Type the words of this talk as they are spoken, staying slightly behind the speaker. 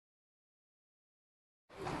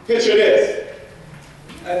Picture this.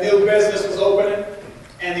 A new business was opening,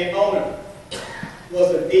 and the owner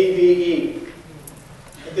was a DBE,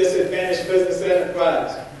 a disadvantaged business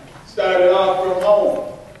enterprise. Started off from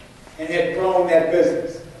home and had grown that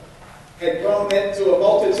business. Had grown it to a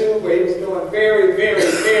multitude where he was doing very, very,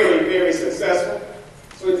 very, very successful.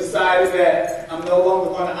 So he decided that I'm no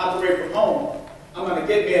longer going to operate from home. I'm going to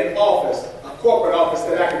get me an office, a corporate office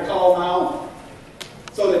that I can call my own.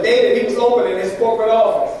 So the day that he was opening his corporate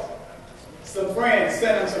office, some friends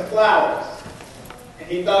sent him some flowers. And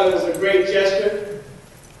he thought it was a great gesture.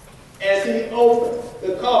 As he opened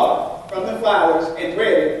the card from the flowers and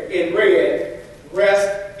read it,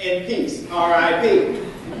 "Rest in peace, R.I.P."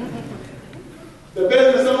 The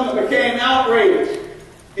business owner became outraged.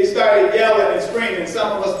 He started yelling and screaming.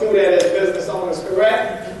 Some of us do that as business owners,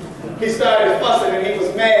 correct? He started fussing and he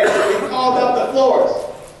was mad. So he called up the florist.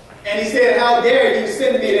 And he said, "How dare you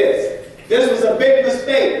send me this? This was a big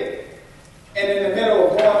mistake." And in the middle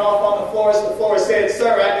of going off on the florist said,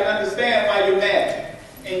 "Sir, I can understand why you're mad.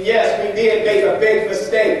 And yes, we did make a big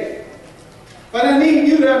mistake. But I need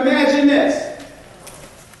you to imagine this.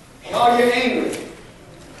 While you're angry,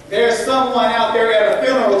 there's someone out there at a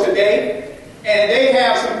funeral today, and they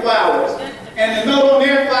have some flowers. And the note on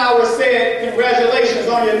their flowers said, 'Congratulations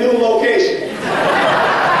on your new location.'"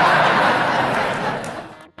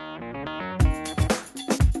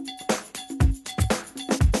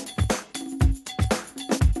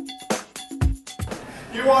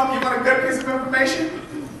 You want a good piece of information?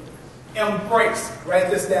 Embrace.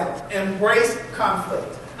 Write this down. Embrace conflict.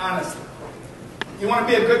 Honestly. You want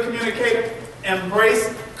to be a good communicator?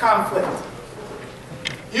 Embrace conflict.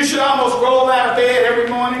 You should almost roll out of bed every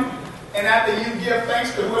morning, and after you give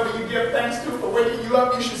thanks to whoever you give thanks to for waking you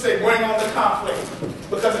up, you should say, "Bring on the conflict."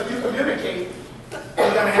 Because if you communicate,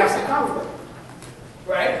 you're going to have some conflict.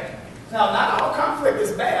 Right? Now, not all conflict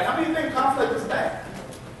is bad. How many think conflict is bad?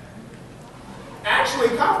 Actually,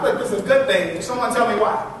 conflict is a good thing. Someone tell me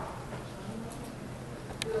why.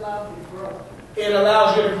 It allows you to grow. It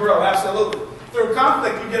allows you to grow, absolutely. Through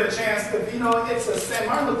conflict, you get a chance to, it's a sin.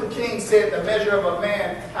 Martin Luther King said the measure of a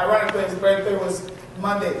man, ironically his birthday was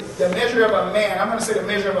Monday, the measure of a man, I'm going to say the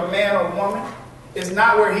measure of a man or woman, is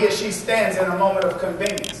not where he or she stands in a moment of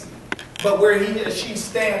convenience, but where he or she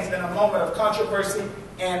stands in a moment of controversy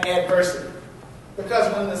and adversity. Because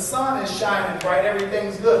when the sun is shining bright,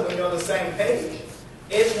 everything's good when you're on the same page.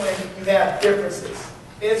 It's when you have differences.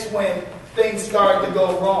 It's when things start to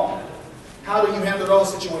go wrong. How do you handle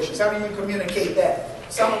those situations? How do you communicate that?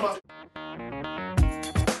 Some of us...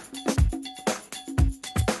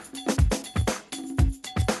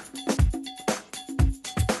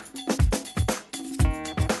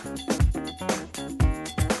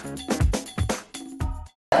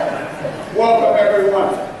 Welcome,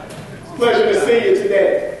 everyone. It's a pleasure to see you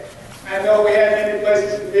today. I know we have many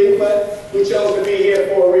places to be, but we chose to be here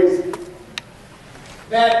for a reason.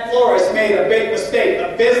 That florist made a big mistake,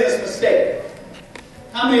 a business mistake.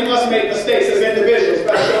 How many of us make mistakes as individuals?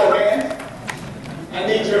 By show of hands. I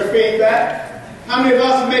need your feedback. How many of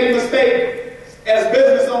us make mistakes as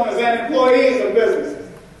business owners and employees of businesses?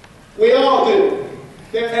 We all do.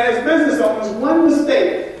 As business owners, one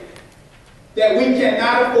mistake that we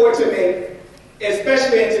cannot afford to make,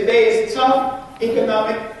 especially in today's tough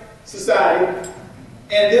economic society,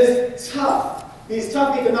 and these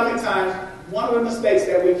tough economic times, one of the mistakes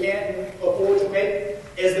that we can't afford to make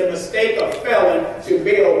is the mistake of failing to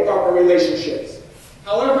build proper relationships.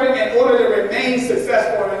 However, in order to remain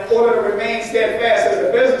successful and in order to remain steadfast as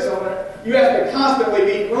a business owner, you have to constantly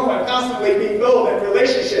be growing, constantly be building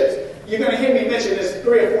relationships. You're going to hear me mention this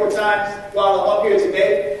 3 or 4 times while I'm up here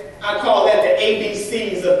today. I call that the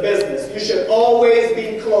ABCs of business. You should always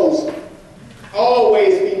be closing.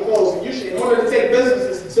 Always be closing. You should, in order to take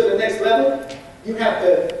businesses to the next level, you have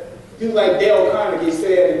to do like Dale Carnegie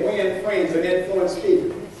said, and win friends and influence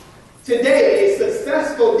people. Today, a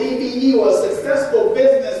successful DBE or a successful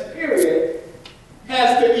business, period,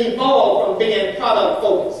 has to evolve from being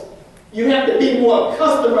product-focused. You have to be more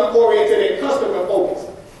customer-oriented and customer-focused.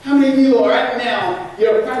 How many of you are right now,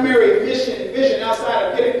 your primary vision outside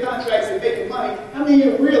of getting contracts and making money, how many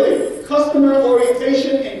of you really, customer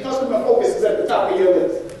orientation and customer focus is at the top of your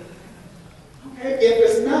list? Okay, if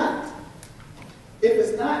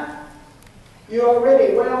it's not, you're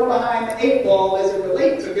already well behind the 8 ball as it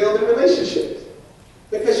relates to building relationships.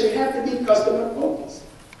 Because you have to be customer focused.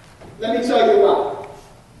 Let me tell you why.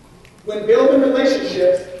 When building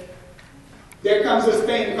relationships, there comes this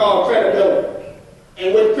thing called credibility.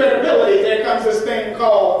 And with credibility, there comes this thing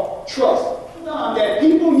called trust. That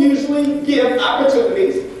people usually give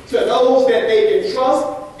opportunities to those that they can trust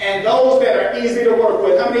and those that are easy to work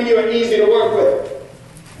with. How many of you are easy to work with?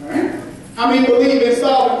 All right. How many believe in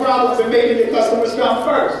solving problems and making your customers come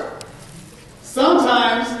first?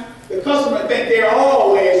 Sometimes the customer think they're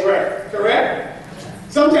always right, correct?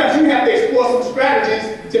 Sometimes you have to explore some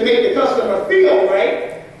strategies to make the customer feel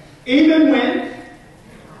right, even when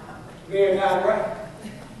they're not right.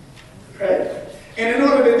 Right? And in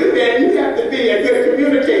order to do that, you have to be a good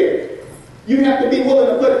communicator. You have to be willing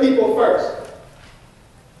to put people first.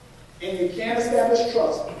 And you can't establish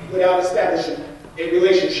trust without establishing a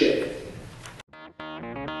relationship.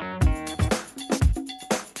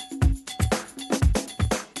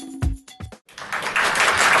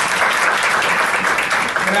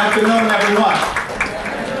 Good afternoon, everyone.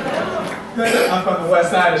 Good. I'm from the west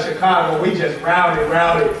side of Chicago. We just rowdy.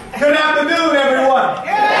 Good afternoon, everyone.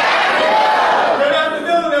 Good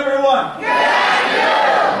afternoon, everyone.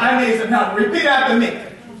 I need some help. Repeat after me.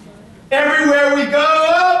 Everywhere we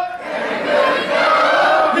go,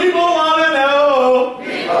 people want to know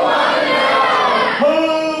who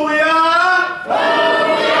we are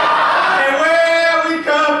and where we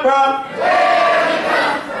come from.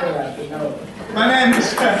 My name is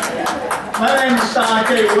Shawn K.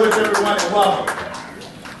 everyone, and welcome.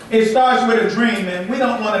 It starts with a dream, and we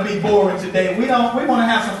don't want to be boring today. We want to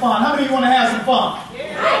have some fun. How many of you want to have some fun?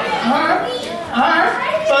 All right.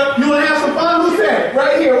 So you want to have some fun? Who said it?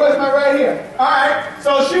 Right here. Where's my right here? All right.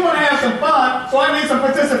 So she want to have some fun, so I need some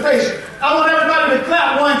participation. I want everybody to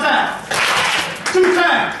clap one time. 2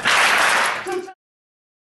 times. 2 times.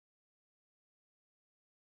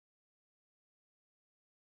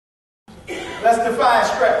 Let's define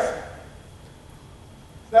stress.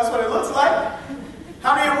 That's what it looks like.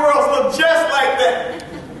 How many worlds look just like that?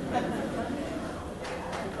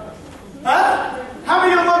 Huh? How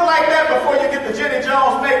many of you look like that before you get the Jenny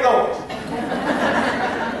Jones makeovers?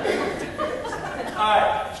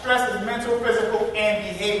 Alright, stress is mental, physical, and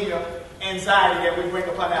behavior anxiety that we bring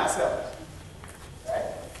upon ourselves. Right?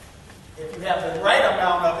 If you have the right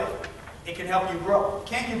amount of it, it can help you grow.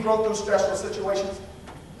 Can't you grow through stressful situations?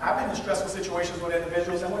 I've been in stressful situations with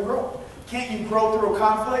individuals and we grow. Can't you grow through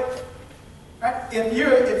conflict? Right? If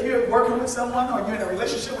you're working with someone or you're in a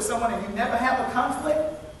relationship with someone and you never have a conflict,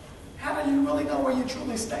 how do you really know where you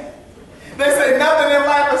truly stand? They say nothing in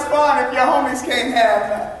life is fun if your homies can't have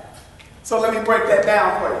none. So let me break that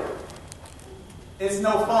down for you. It's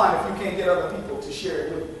no fun if you can't get other people to share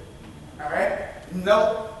it with you. All right?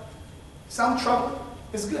 No. Some trouble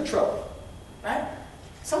is good trouble. Right?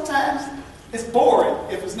 Sometimes it's boring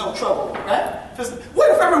if there's no trouble. Right? What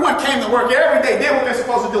if everyone came to work every day, did what they're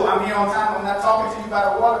supposed to do? I'm here on time. I'm not talking to you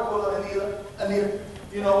about a water cooler, Anita.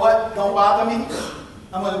 You know what? Don't bother me.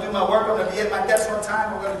 I'm going to do my work. I'm going to be at my desk on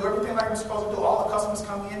time. I'm going to do everything like I'm supposed to do. All the customers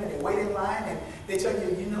come in and they wait in line and they tell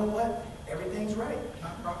you, you know what? Everything's right. My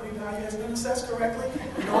property value has been assessed correctly.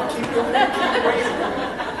 You know what? Keep doing it. Keep raising it.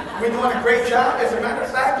 We're doing a great job. As a matter of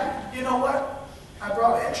fact, you know what? I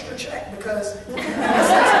brought an extra check because you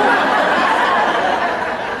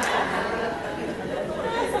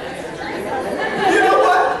know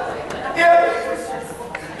what?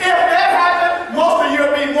 If that happened, most of you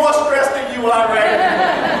would be more stressed than you are right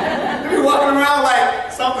now. You'd be walking around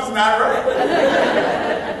like something's not right.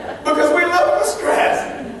 Because we love the stress.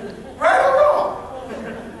 Right or wrong?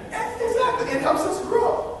 Exactly. It helps us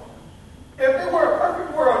grow. If it were a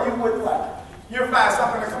perfect world, you wouldn't like it. You'd find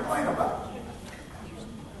something to complain about.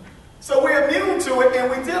 So we're immune to it and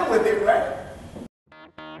we deal with it, right?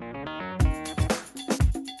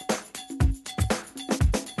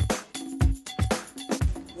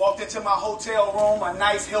 Walked into my hotel room, a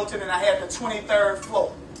nice Hilton, and I had the 23rd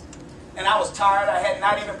floor. And I was tired. I had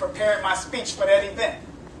not even prepared my speech for that event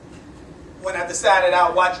when I decided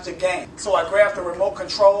I'd watch the game. So I grabbed the remote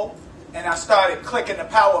control and I started clicking the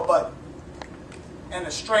power button. And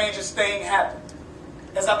the strangest thing happened.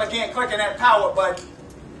 As I began clicking that power button,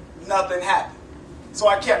 nothing happened. So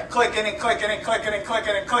I kept clicking and clicking and clicking and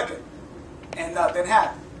clicking and clicking. And nothing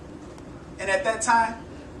happened. And at that time,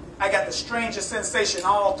 I got the strangest sensation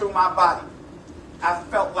all through my body. I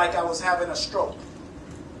felt like I was having a stroke.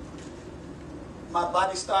 My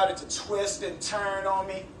body started to twist and turn on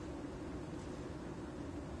me.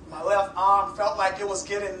 My left arm felt like it was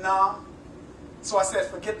getting numb. So I said,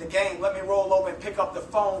 forget the game. Let me roll over and pick up the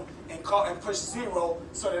phone and call and push 0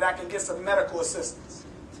 so that I can get some medical assistance.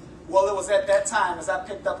 Well, it was at that time, as I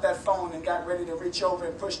picked up that phone and got ready to reach over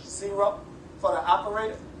and push 0 for the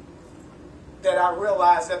operator, that I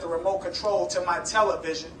realized that the remote control to my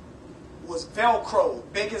television was Velcro,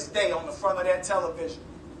 biggest day on the front of that television.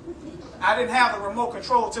 I didn't have the remote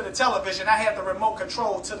control to the television. I had the remote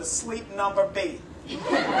control to the sleep number bed.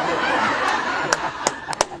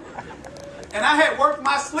 And I had worked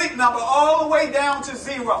my sleep number all the way down to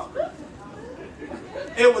 0.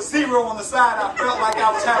 It was 0 on the side. I felt like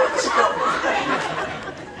I was having a stroke.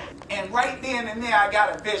 And right then and there, I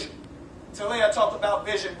got a vision. Today I talked about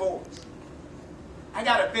vision boards. I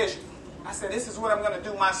got a vision. I said, this is what I'm going to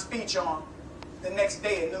do my speech on the next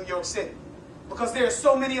day in New York City. Because there are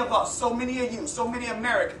so many of us, so many of you, so many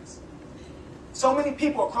Americans, so many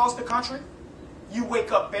people across the country. You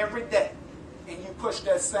wake up every day and you push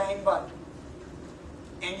that same button.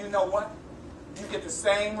 And you know what? You get the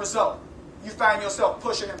same result. You find yourself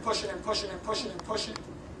pushing and pushing and pushing and pushing and pushing.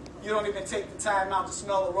 You don't even take the time out to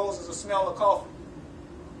smell the roses or smell the coffee.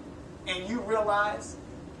 And you realize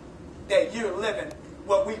that you're living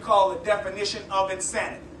what we call the definition of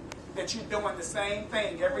insanity. That you're doing the same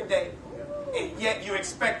thing every day, and yet you're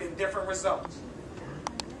expecting different results.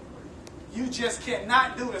 You just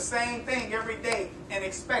cannot do the same thing every day and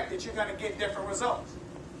expect that you're going to get different results.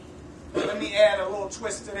 But let me add a little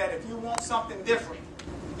twist to that. If you want something different,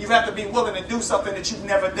 you have to be willing to do something that you've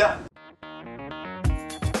never done.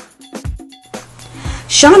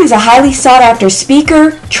 Shawn is a highly sought-after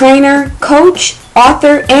speaker, trainer, coach,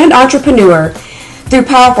 author, and entrepreneur. Through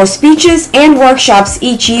powerful speeches and workshops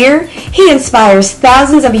each year, he inspires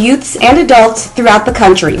thousands of youths and adults throughout the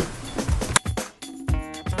country.